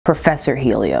Professor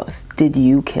Helios, did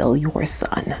you kill your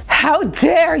son? How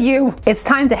dare you! It's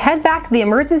time to head back to the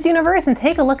Emergents universe and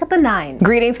take a look at the 9.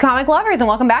 Greetings, comic lovers, and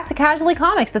welcome back to Casually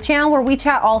Comics, the channel where we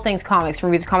chat all things comics, from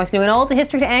reviews of comics new and old to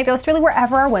history to anecdotes, really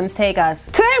wherever our whims take us.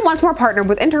 Today I'm once more partnered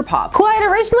with Interpop, who I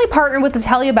had originally partnered with to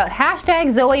tell you about hashtag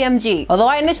Zoemg, although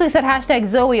I initially said hashtag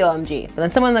Zoemg, but then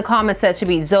someone in the comments said it should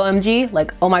be Zoemg,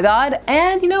 like oh my god,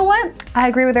 and you know what? I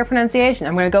agree with their pronunciation.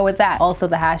 I'm gonna go with that. Also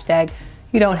the hashtag.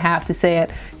 You don't have to say it.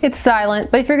 It's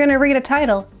silent, but if you're gonna read a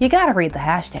title, you gotta read the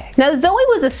hashtag. Now, Zoe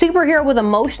was a superhero with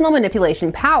emotional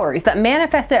manipulation powers that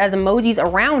manifested as emojis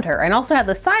around her, and also had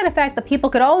the side effect that people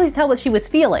could always tell what she was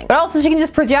feeling. But also she can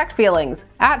just project feelings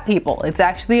at people. It's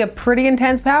actually a pretty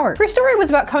intense power. Her story was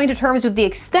about coming to terms with the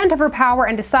extent of her power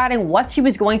and deciding what she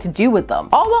was going to do with them,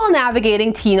 all while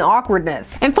navigating teen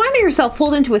awkwardness, and finding herself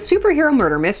pulled into a superhero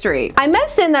murder mystery. I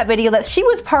mentioned in that video that she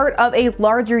was part of a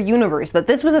larger universe, that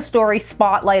this was a story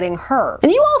spotlighting her.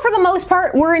 And you all, for the most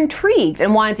part, were intrigued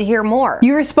and wanted to hear more.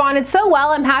 You responded so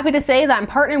well, I'm happy to say that I'm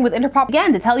partnering with Interpop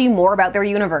again to tell you more about their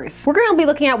universe. We're going to be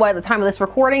looking at what at the time of this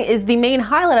recording is the main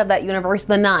highlight of that universe,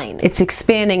 the 9. It's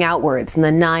expanding outwards, and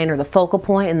the 9 are the focal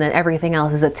point, and then everything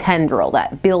else is a tendril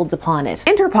that builds upon it.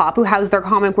 Interpop, who house their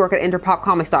comic work at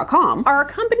interpopcomics.com, are a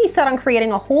company set on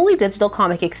creating a wholly digital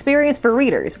comic experience for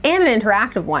readers, and an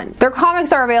interactive one. Their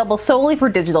comics are available solely for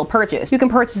digital purchase. You can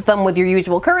purchase them with your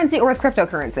usual currency or with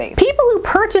cryptocurrency. People who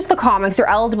purchase the comics are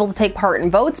eligible to take part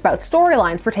in votes about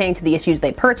storylines pertaining to the issues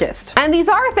they purchased. And these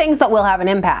are things that will have an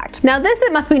impact. Now this,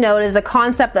 it must be noted, is a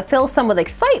concept that fills some with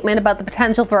excitement about the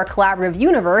potential for a collaborative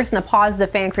universe and a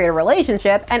positive fan-creator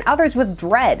relationship, and others with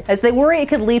dread, as they worry it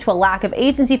could lead to a lack of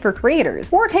agency for creators,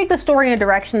 or take the story in a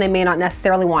direction they may not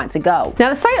necessarily want it to go. Now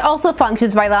the site also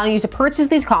functions by allowing you to purchase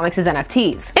these comics as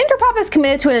NFTs. Interpop is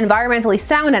committed to an environmentally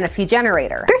sound NFT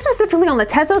generator. They're specifically on the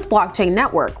Tezos blockchain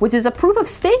network, which is a proof of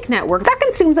stake network that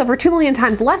consumes over 2 million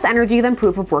times less energy than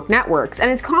proof of work networks,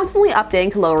 and is constantly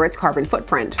updating to lower its carbon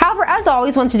footprint. However, as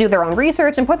always, once you do their own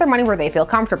research and put their money where they feel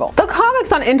comfortable. The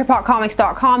comics on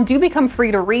interpopcomics.com do become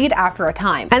free to read after a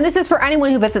time, and this is for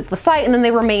anyone who visits the site, and then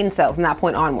they remain so from that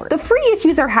point onward. The free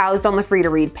issues are housed on the free to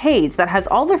read page that has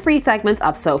all the free segments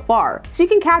up so far, so you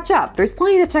can catch up. There's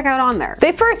plenty to check out on there.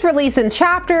 They first release in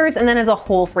chapters and then as a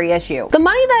whole free issue. The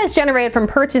money that is generated from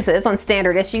purchases on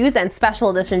standard issues and special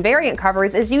edition variant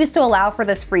covers is used to allow for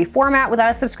this free format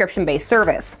without a subscription-based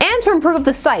service, and to improve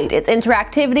the site, its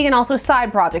interactivity, and also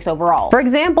side projects overall. For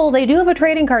example, they do have a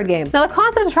trading card game. Now the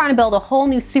concept of trying to build a whole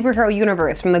new superhero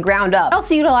universe from the ground up,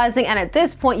 also utilizing an at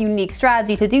this point unique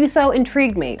strategy to do so,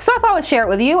 intrigued me. So I thought I would share it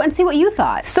with you and see what you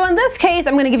thought. So in this case,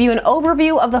 I'm going to give you an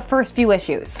overview of the first few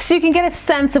issues, so you can get a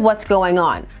sense of what's going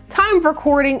on. Time of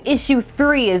recording, issue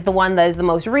 3 is the one that is the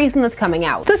most recent that's coming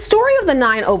out. The story of the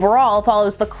 9 overall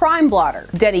follows the Crime Blotter,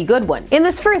 Denny Goodwin. In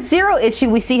this first 0 issue,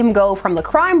 we see him go from the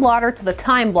Crime Blotter to the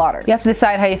Time Blotter. You have to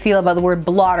decide how you feel about the word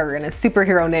blotter in a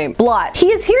superhero name. Blot.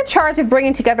 He is here charged with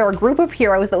bringing together a group of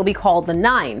heroes that will be called the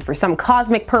 9 for some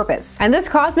cosmic purpose. And this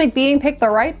cosmic being picked the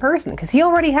right person, because he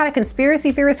already had a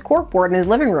conspiracy theorist corkboard in his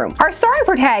living room. Our starring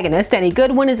protagonist, Denny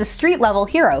Goodwin, is a street-level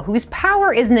hero whose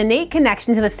power is an innate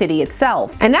connection to the city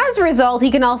itself. And as a result,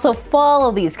 he can also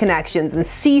follow these connections and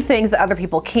see things that other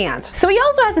people can't. So he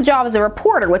also has a job as a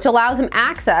reporter, which allows him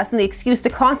access and the excuse to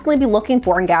constantly be looking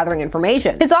for and gathering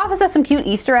information. His office has some cute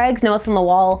Easter eggs, notes on the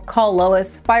wall, call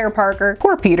Lois, fire Parker,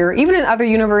 poor Peter. Even in other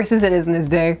universes it is in his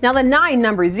day. Now the 9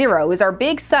 number 0 is our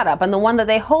big setup and the one that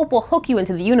they hope will hook you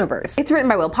into the universe. It's written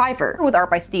by Will Pfeifer, with art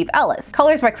by Steve Ellis,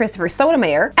 colors by Christopher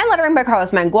Sotomayor, and lettering by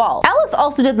Carlos Mangual. Ellis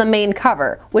also did the main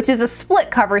cover, which is a split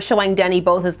cover showing Denny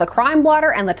both as the Crime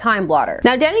Blotter and the Time Blotter.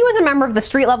 Now Denny was a member of the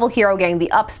street-level hero gang,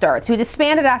 the Upstarts, who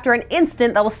disbanded after an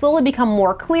incident that will slowly become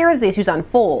more clear as the issues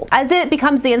unfold, as it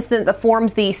becomes the incident that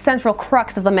forms the central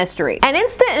crux of the mystery. An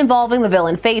incident involving the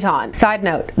villain Phaeton. Side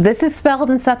note, this is spelled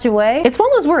in such a way, it's one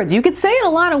of those words, you could say it a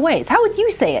lot of ways. How would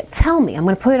you say it? Tell me. I'm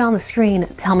gonna put it on the screen.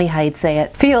 Tell me how you'd say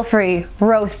it. Feel free.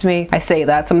 Roast me. I say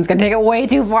that, someone's gonna take it way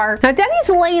too far. Now Denny's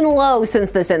laying low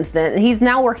since this incident, and he's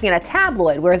now working at a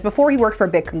tabloid, whereas before he worked for a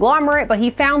big conglomerate, but he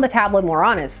found the tabloid more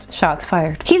honest. Shots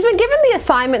fired. He's been given the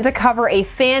assignment to cover a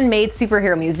fan-made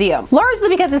superhero museum, largely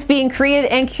because it's being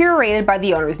created and curated by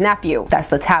the owner's nephew. That's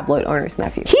the tabloid owner's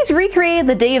nephew. He's recreated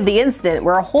the day of the incident,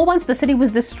 where a whole bunch of the city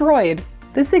was destroyed.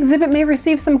 This exhibit may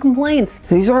receive some complaints.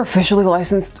 These are officially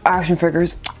licensed action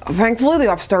figures. Thankfully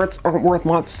the Upstarts aren't worth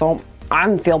much, so I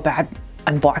don't feel bad.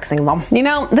 unboxing them. You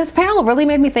know, this panel really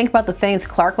made me think about the things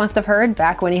Clark must have heard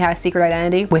back when he had a secret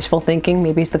identity. Wishful thinking,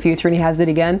 maybe it's the future and he has it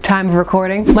again. Time of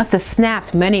recording. Must have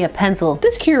snapped many a pencil.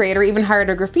 This curator even hired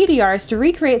a graffiti artist to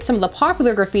recreate some of the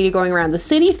popular graffiti going around the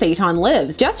city Phaeton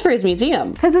lives, just for his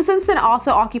museum. Because this incident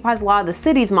also occupies a lot of the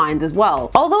city's minds as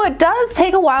well. Although it does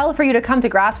take a while for you to come to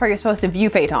grasp how you're supposed to view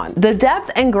Phaeton. The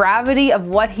depth and gravity of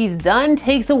what he's done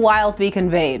takes a while to be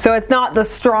conveyed, so it's not the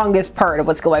strongest part of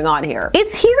what's going on here.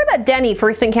 It's here that Denny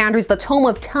first encounters the Tome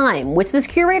of Time, which this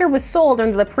curator was sold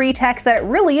under the pretext that it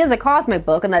really is a cosmic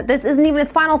book and that this isn't even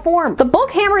its final form. The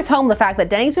book hammers home the fact that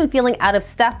Denny's been feeling out of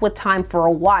step with time for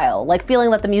a while, like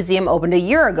feeling that the museum opened a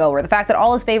year ago, or the fact that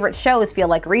all his favorite shows feel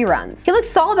like reruns. He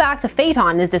looks all back to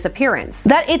Phaeton and his disappearance.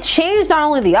 That it changed not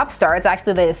only the upstarts,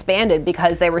 actually they disbanded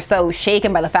because they were so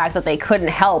shaken by the fact that they couldn't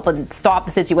help and stop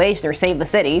the situation or save the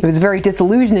city. It was a very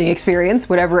disillusioning experience,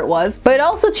 whatever it was. But it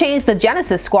also changed the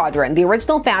Genesis Squadron, the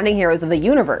original founding heroes of the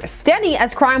universe. Denny,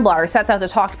 as Crime Blotter, sets out to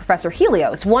talk to Professor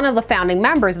Helios, one of the founding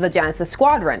members of the Genesis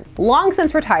Squadron, long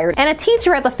since retired, and a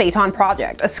teacher at the Phaeton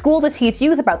Project, a school to teach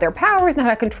youth about their powers and how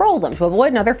to control them to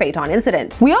avoid another Phaeton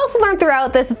incident. We also learned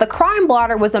throughout this that the Crime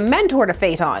Blotter was a mentor to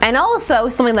Phaeton, and also,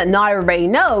 something that not everybody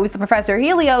knows, the Professor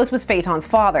Helios was Phaeton's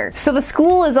father. So the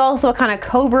school is also a kind of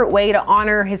covert way to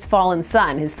honor his fallen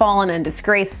son, his fallen and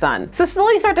disgraced son. So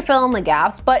slowly you start to fill in the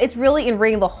gaps, but it's really in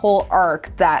reading the whole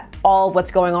arc that all of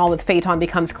what's going on with Phaeton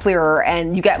becomes clearer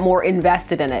and you get more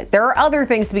invested in it. There are other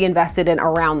things to be invested in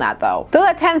around that though. Though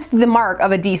that tends to be the mark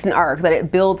of a decent arc, that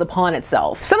it builds upon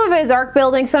itself. Some of it is arc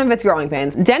building, some of it's growing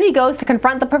pains. Denny goes to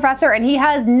confront the professor and he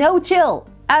has no chill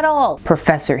at all.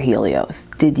 Professor Helios,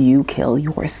 did you kill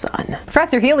your son?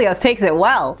 Professor Helios takes it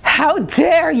well. How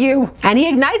dare you! And he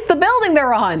ignites the building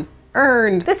they're on.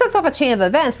 Earned. This sets off a chain of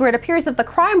events where it appears that the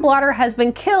Crime Blotter has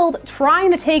been killed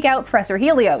trying to take out Professor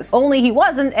Helios. Only he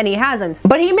wasn't and he hasn't.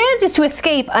 But he manages to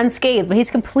escape unscathed, but he's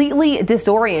completely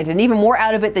disoriented and even more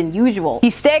out of it than usual. He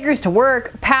staggers to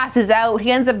work, passes out,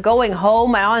 he ends up going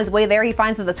home, and on his way there he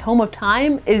finds that the Tome of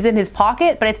Time is in his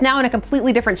pocket, but it's now in a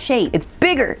completely different shape. It's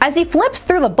bigger. As he flips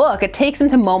through the book, it takes him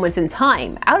to moments in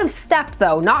time. Out of step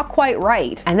though, not quite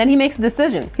right. And then he makes a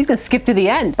decision. He's gonna skip to the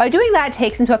end. By doing that, it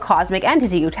takes him to a cosmic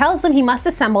entity who tells him he must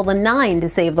assemble the 9 to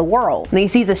save the world. And he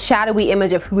sees a shadowy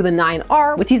image of who the 9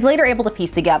 are, which he's later able to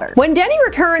piece together. When Denny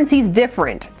returns, he's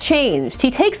different, changed. He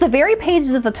takes the very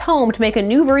pages of the tome to make a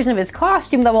new version of his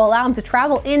costume that will allow him to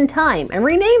travel in time, and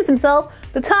renames himself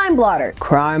the Time Blotter.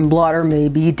 Crime Blotter may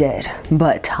be dead,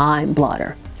 but Time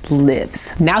Blotter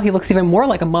lives. Now he looks even more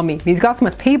like a mummy. He's got so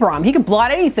much paper on him, he can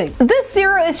blot anything. This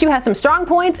Zero issue has some strong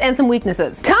points and some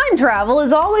weaknesses. Time travel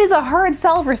is always a hard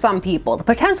sell for some people. The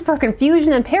potential for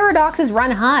confusion and paradoxes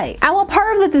run high. And while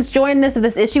part of the disjointedness of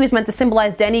this issue is meant to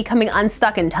symbolize Denny coming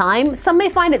unstuck in time, some may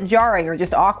find it jarring or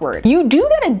just awkward. You do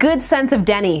get a good sense of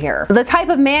Denny here. The type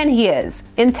of man he is.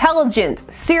 Intelligent,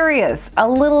 serious, a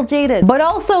little jaded, but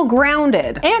also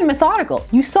grounded and methodical.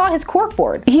 You saw his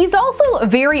corkboard. He's also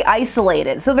very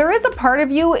isolated, so there is a part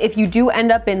of you, if you do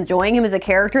end up enjoying him as a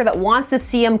character, that wants to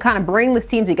see him kind of bring this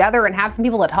team together and have some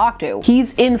people to talk to.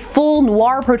 He's in full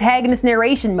noir protagonist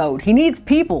narration mode. He needs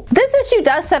people. This issue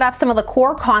does set up some of the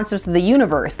core concepts of the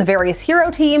universe, the various hero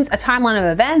teams, a timeline of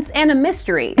events, and a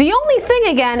mystery. The only thing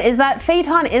again is that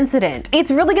Phaeton incident.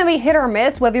 It's really gonna be hit or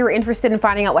miss whether you're interested in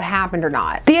finding out what happened or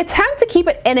not. The attempt to keep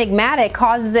it enigmatic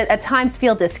causes it at times to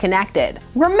feel disconnected.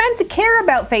 We're meant to care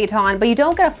about Phaeton, but you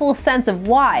don't get a full sense of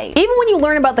why. Even when you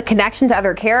learn about the connection to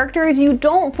other characters, you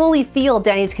don't fully feel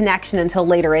Denny's connection until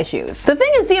later issues. The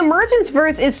thing is, the Emergents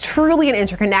verse is truly an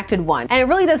interconnected one, and it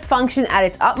really does function at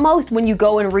its utmost when you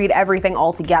go and read everything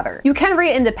all together. You can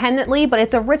read it independently, but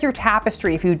it's a richer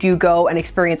tapestry if you do go and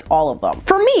experience all of them.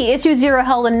 For me, issue 0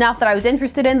 held enough that I was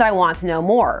interested in that I want to know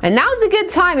more. And now's a good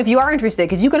time if you are interested,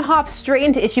 because you can hop straight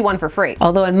into issue 1 for free.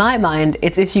 Although in my mind,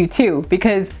 it's issue 2,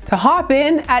 because to hop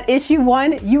in at issue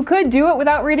 1, you could do it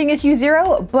without reading issue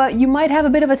 0, but you might have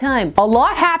a bit of a time. A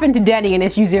lot happened to Denny in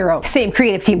issue 0. Same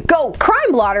creative team, go!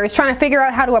 Crime Blotter is trying to figure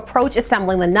out how to approach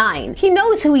assembling the 9. He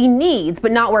knows who he needs,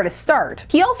 but not where to start.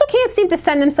 He also can't seem to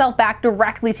send himself back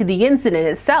directly to the incident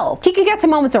itself. He can get to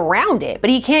moments around it, but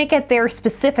he can't get there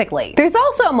specifically. There's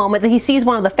also a moment that he sees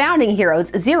one of the founding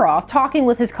heroes, Zeroth, talking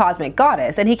with his cosmic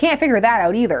goddess, and he can't figure that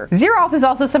out either. Zeroth is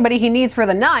also somebody he needs for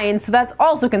the 9, so that's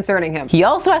also concerning him. He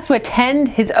also has to attend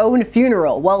his own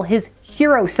funeral. Well, his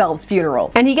hero self's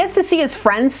funeral. And he gets to see his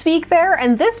friends speak there,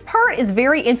 and this part is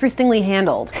very interestingly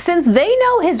handled. Since they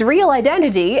know his real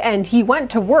identity, and he went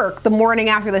to work the morning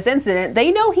after this incident,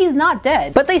 they know he's not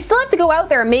dead. But they still have to go out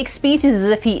there and make speeches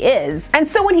as if he is. And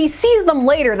so when he sees them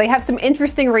later, they have some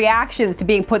interesting reactions to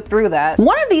being put through that.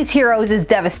 One of these heroes is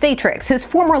Devastatrix, his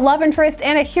former love interest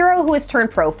and a hero who has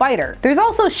turned pro fighter. There's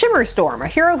also Shimmerstorm, a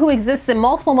hero who exists in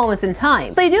multiple moments in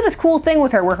time. They do this cool thing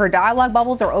with her where her dialogue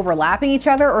bubbles are overlapping each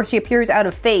other, or she appears out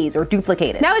of phase or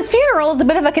duplicated. Now his funeral is a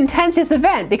bit of a contentious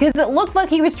event because it looked like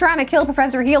he was trying to kill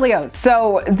Professor Helios.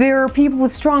 So there are people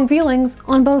with strong feelings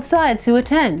on both sides who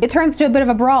attend. It turns to a bit of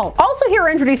a brawl. Also here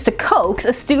we're introduced to Coax,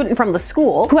 a student from the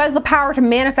school, who has the power to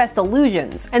manifest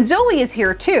illusions. And Zoe is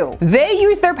here too. They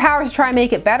use their powers to try and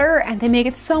make it better, and they make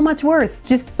it so much worse.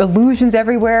 Just illusions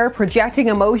everywhere, projecting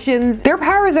emotions. Their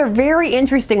powers are very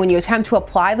interesting when you attempt to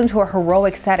apply them to a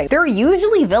heroic setting. They're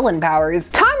usually villain powers.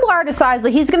 Time Blotter decides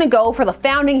that he's gonna go for the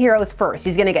founding heroes first.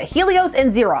 He's gonna get Helios and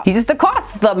Zoemg. He just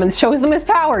accosts them and shows them his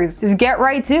powers. Just get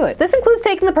right to it. This includes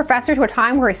taking the professor to a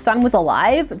time where his son was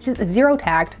alive. Just zero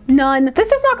tact. None. This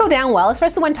does not go down well,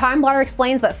 especially when Time Blotter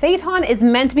explains that Phaeton is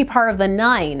meant to be part of the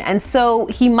Nine, and so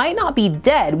he might not be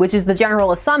dead, which is the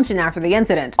general assumption after the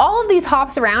incident. All of these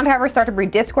hops around, however, start to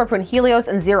breed discord between Helios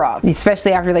and Zoemg,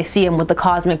 especially after they see him with the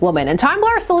cosmic woman, and Time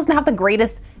Blotter still doesn't have the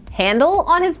greatest handle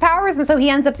on his powers, and so he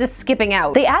ends up just skipping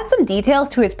out. They add some details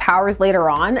to his powers later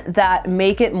on that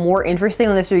make it more interesting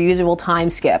than this usual time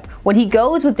skip. When he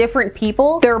goes with different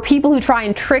people, there are people who try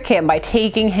and trick him by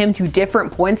taking him to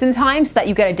different points in time so that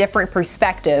you get a different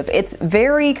perspective. It's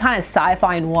very kind of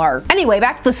sci-fi noir. Anyway,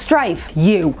 back to the strife.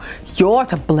 You're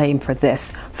to blame for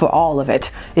this, for all of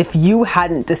it. If you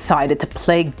hadn't decided to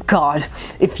play God,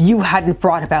 if you hadn't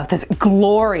brought about this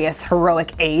glorious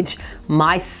heroic age,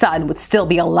 my son would still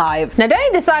be alive. Now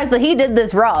Danny decides that he did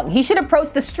this wrong. He should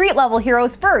approach the street level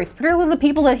heroes first, particularly the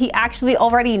people that he actually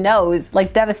already knows,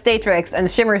 like Devastatrix and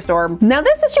Shimmerstorm. Now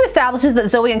this issue establishes that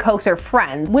Zoe and Coax are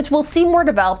friends, which we'll see more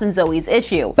developed in Zoe's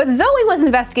issue. But Zoe was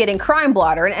investigating Crime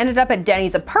Blotter and ended up at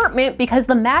Denny's apartment because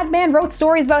the madman wrote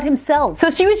stories about himself. So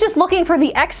she was just looking for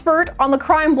the expert on the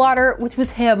Crime Blotter, which was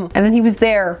him. And then he was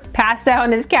there, passed out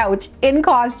on his couch, in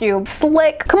costume.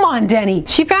 Slick. Come on, Denny.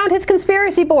 She found his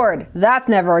conspiracy board. That's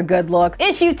never a good look.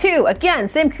 Issue 2, again,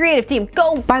 same creative team,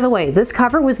 go! By the way, this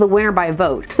cover was the winner by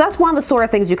vote, so that's one of the sort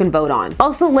of things you can vote on.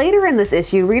 Also, later in this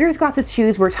issue, readers got to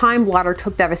choose where Time Blotter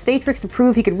took Devastatrix to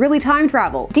prove he could really time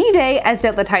travel. D-Day edged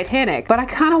out the Titanic, but I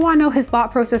kinda wanna know his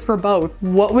thought process for both.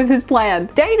 What was his plan?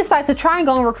 Danny decides to try and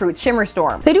go and recruit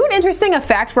Shimmerstorm. They do an interesting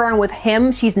effect where with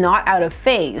him, she's not out of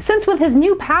phase, since with his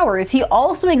new powers, he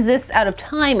also exists out of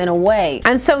time in a way,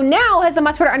 and so now has a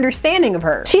much better understanding of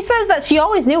her. She says that she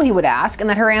always knew he would ask, and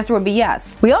that her answer would be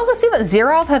yes. We also see that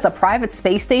Zoemg has a private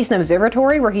space station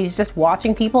observatory where he's just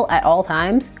watching people at all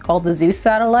times, called the Zeus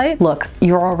satellite. Look,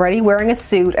 you're already wearing a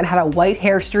suit and had a white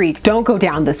hair streak. Don't go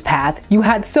down this path. You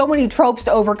had so many tropes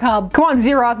to overcome. Come on,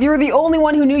 Zoemg, you're the only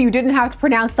one who knew you didn't have to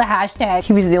pronounce the hashtag.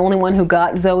 He was the only one who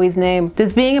got Zoe's name.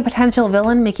 Does being a potential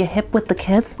villain make you hip with the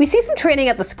kids? We see some training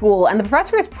at the school, and the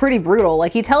professor is pretty brutal.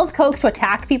 Like, he tells Coax to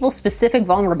attack people's specific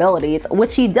vulnerabilities,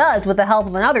 which he does with the help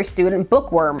of another student,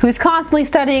 Bookworm, who's constantly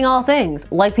studying all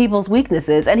things, like people's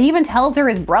weaknesses, and he even tells her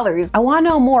his brothers. I want to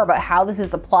know more about how this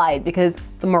is applied, because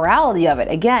the morality of it,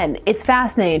 again, it's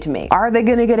fascinating to me. Are they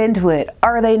gonna get into it?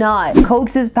 Are they not?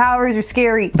 Coax's powers are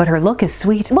scary, but her look is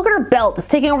sweet. Look at her belt, it's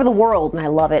taking over the world, and I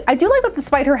love it. I do like that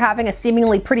despite her having a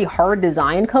seemingly pretty hard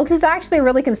design, Coax is actually a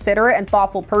really considerate and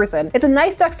thoughtful person. It's a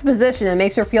nice juxtaposition and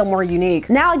makes her feel more unique.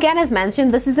 Now again, as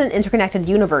mentioned, this is an interconnected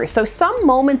universe, so some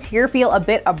moments here feel a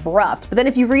bit abrupt, but then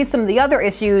if you read some of the other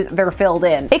issues, they're filled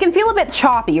in. It can feel a bit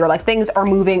choppy, or like things are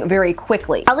moving very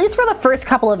quickly, at least for the first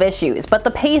couple of issues, but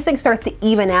the pacing starts to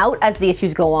even out as the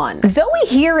issues go on. Zoe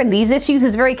here in these issues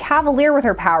is very cavalier with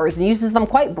her powers and uses them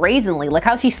quite brazenly, like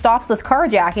how she stops this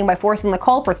carjacking by forcing the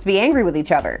culprits to be angry with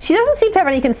each other. She doesn't seem to have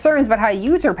any concerns about how to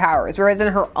use her powers, whereas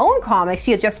in her own comics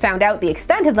she had just found out the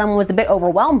extent of them and was a bit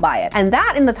overwhelmed by it, and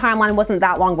that in the timeline wasn't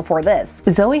that long before this.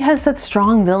 Zoe has such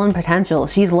strong villain potential.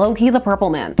 She's low-key the Purple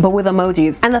Man, but with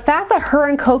emojis, and the fact that her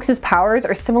and Coax's powers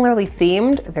are similarly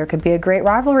themed, there could be a great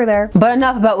rivalry there. But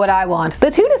enough about what I want.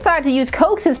 The two decide to use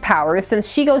Coax's powers since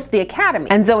she goes to the academy,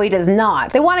 and Zoe does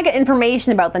not. They want to get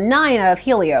information about the Nine out of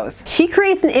Helios. She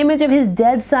creates an image of his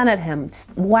dead son at him.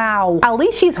 Just, wow. At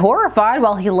least she's horrified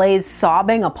while he lays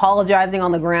sobbing, apologizing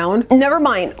on the ground. Never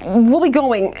mind, we'll be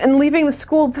going and leaving the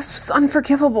school. This was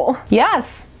unforgivable.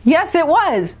 Yes. Yes, it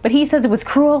was, but he says it was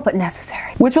cruel but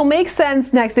necessary. Which will make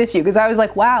sense next issue, because I was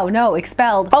like, wow, no,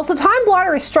 expelled. Also, Time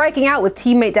Blotter is striking out with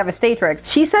teammate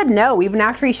Devastatrix. She said no, even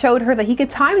after he showed her that he could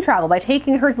time travel by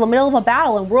taking her to the middle of a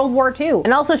battle in World War II,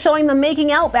 and also showing them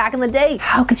making out back in the day.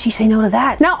 How could she say no to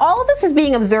that? Now, all of this is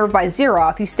being observed by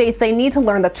Zeroth, who states they need to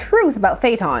learn the truth about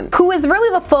Phaeton, who is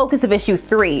really the focus of issue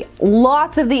 3.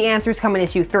 Lots of the answers come in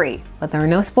issue 3, but there are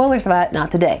no spoilers for that,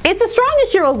 not today. It's a strong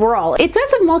issue overall. It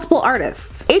does have multiple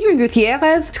artists: Adrian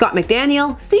Gutierrez, Scott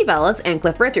McDaniel, Steve Ellis, and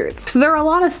Cliff Richards. So there are a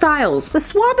lot of styles. The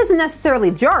swap isn't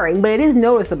necessarily jarring, but it is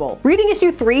noticeable. Reading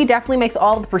issue 3 definitely makes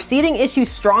all of the preceding issues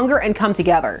stronger and come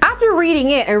together. After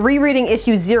reading it and rereading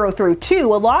issues 0 through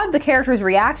 2, a lot of the characters'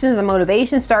 reactions and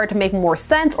motivations started to make more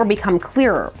sense or become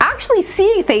clearer. Actually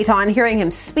seeing Phaeton, hearing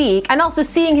him speak, and also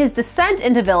seeing his descent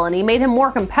into villainy made him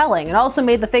more compelling, and also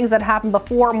made the things that happened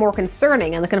before more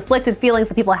concerning, and the conflicted feelings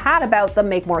that people had about them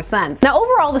make more sense. Now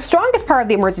overall, the strongest part of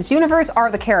the Emergents universe are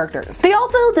the characters. They all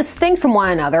feel distinct from one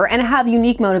another and have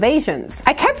unique motivations.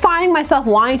 I kept finding myself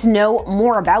wanting to know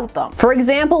more about them. For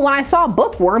example, when I saw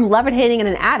Bookworm levitating in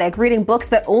an attic reading books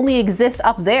that only exist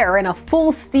up there in a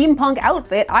full steampunk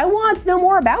outfit, I wanted to know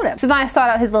more about him. So then I sought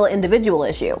out his little individual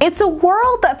issue. It's a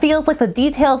world that feels like the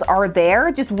details are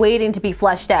there, just waiting to be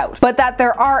fleshed out, but that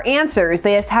there are answers,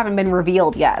 they just haven't been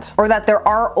revealed yet, or that there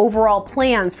are overall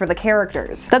plans for the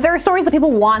characters, that there are stories that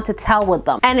people want to tell with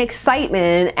them, and excitement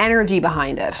and energy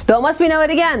behind it. Though it must be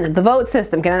noted again, the vote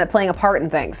system can end up playing a part in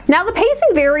things. Now the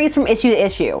pacing varies from issue to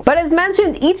issue, but as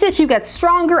mentioned, each issue gets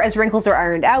stronger as wrinkles are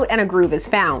ironed out and a groove is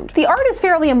found. The art is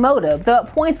fairly emotive, though at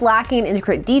points lacking in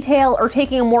intricate detail or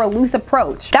taking a more loose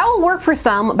approach. That will work for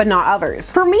some, but not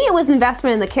others. For me, it was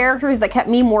investment in the characters that kept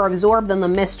me more absorbed than the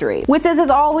mystery, which is, as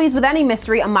always with any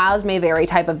mystery, a miles may vary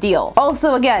type of deal.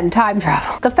 Also again, time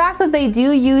travel. The fact that they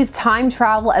do use time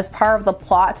travel as part of the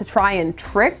plot to try and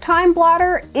trick Time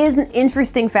Blotter is an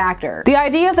interesting factor. The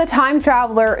idea of the time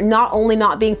traveler not only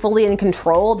not being fully in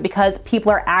control because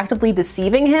people are actively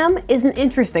deceiving him is an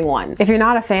interesting one. If you're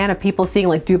not a fan of people seeing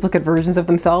like duplicate versions of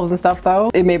themselves and stuff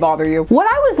though, it may bother you. What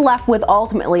I was left with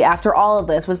ultimately after all of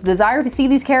this was the desire to see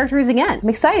these characters again. I'm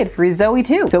excited for Zoe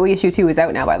 2. Zoe issue 2 is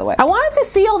out now, by the way. I wanted to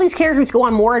see all these characters go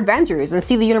on more adventures and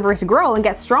see the universe grow and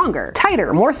get stronger,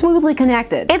 tighter, more smoothly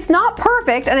connected. It's not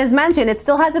perfect, and as mentioned, it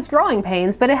still has its growing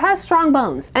pains, but it has strong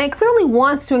bones, and it clearly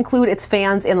wants to include its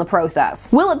fans in the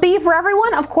process. Will it be for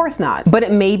everyone? Of course not, but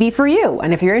it may be for you,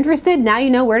 and if you're interested, now you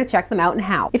know where to check them out and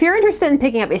how. If you're interested in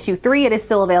picking up issue 3, it is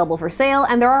still available for sale,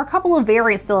 and there are a couple of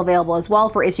variants still available as well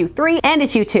for issue 3 and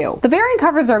issue 2. The variant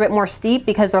covers are a bit more steep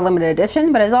because they're limited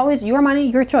edition, but as always, your money,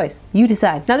 your choice. You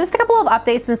decide. Now, just a couple of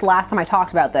updates since last time I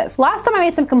talked about this. Last time I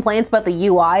made some complaints about the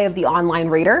UI of the online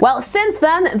reader. Well, since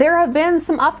then, there have been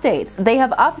some updates. They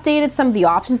have updated some of the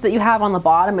options that you have on the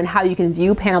bottom and how you can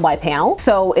view panel by panel,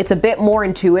 so it's a bit more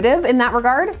intuitive in that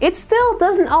regard. It still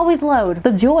doesn't always load.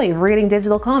 The joy of reading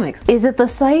digital comics. Is it the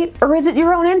site or is it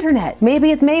your own internet?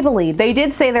 Maybe it's Maybelline. They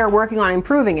did say they're working on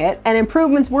improving it, and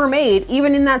improvements were made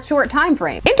even in that short time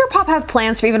frame. Interpop have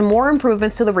plans for even more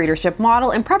improvements to the readership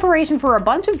model in preparation for a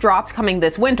bunch of drops coming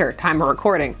this winter, time of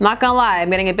recording. Not gonna lie, I'm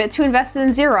getting a bit too invested in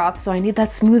Zeroth, so I need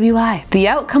that smooth UI. The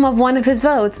outcome of one of his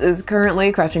votes is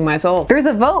currently crushing my soul. There's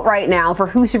a vote right now for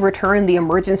who should return the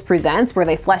Emergents Presents, where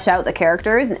they flesh out the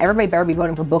characters, and everybody better be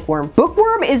voting for Bookworm.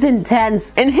 Bookworm is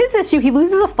intense. In his issue, he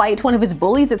loses a fight to one of his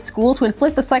bullies at school to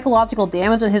inflict the psychological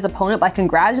damage on his opponent by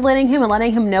congratulating him and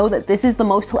letting him know that this is the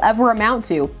most he'll ever amount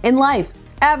to in life.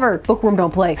 Ever. Bookworm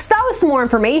don't play. So that was some more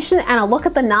information and a look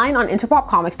at the 9 on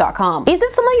interpopcomics.com. Is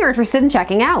it something you're interested in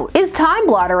checking out? Is Time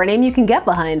Blotter a name you can get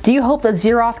behind? Do you hope that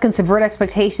Zeroth can subvert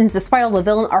expectations despite all the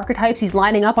villain archetypes he's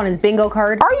lining up on his bingo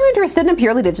card? Are you interested in a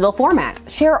purely digital format?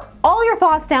 Share all your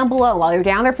thoughts down below. While you're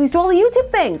down there, please do all the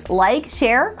YouTube things. Like,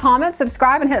 share, comment,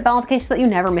 subscribe, and hit the bell notification so that you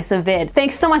never miss a vid.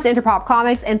 Thanks so much to Interpop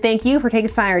Comics, and thank you for taking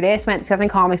some time out of your day spent discussing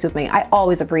comics with me. I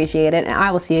always appreciate it, and I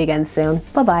will see you again soon.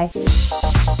 Bye-bye.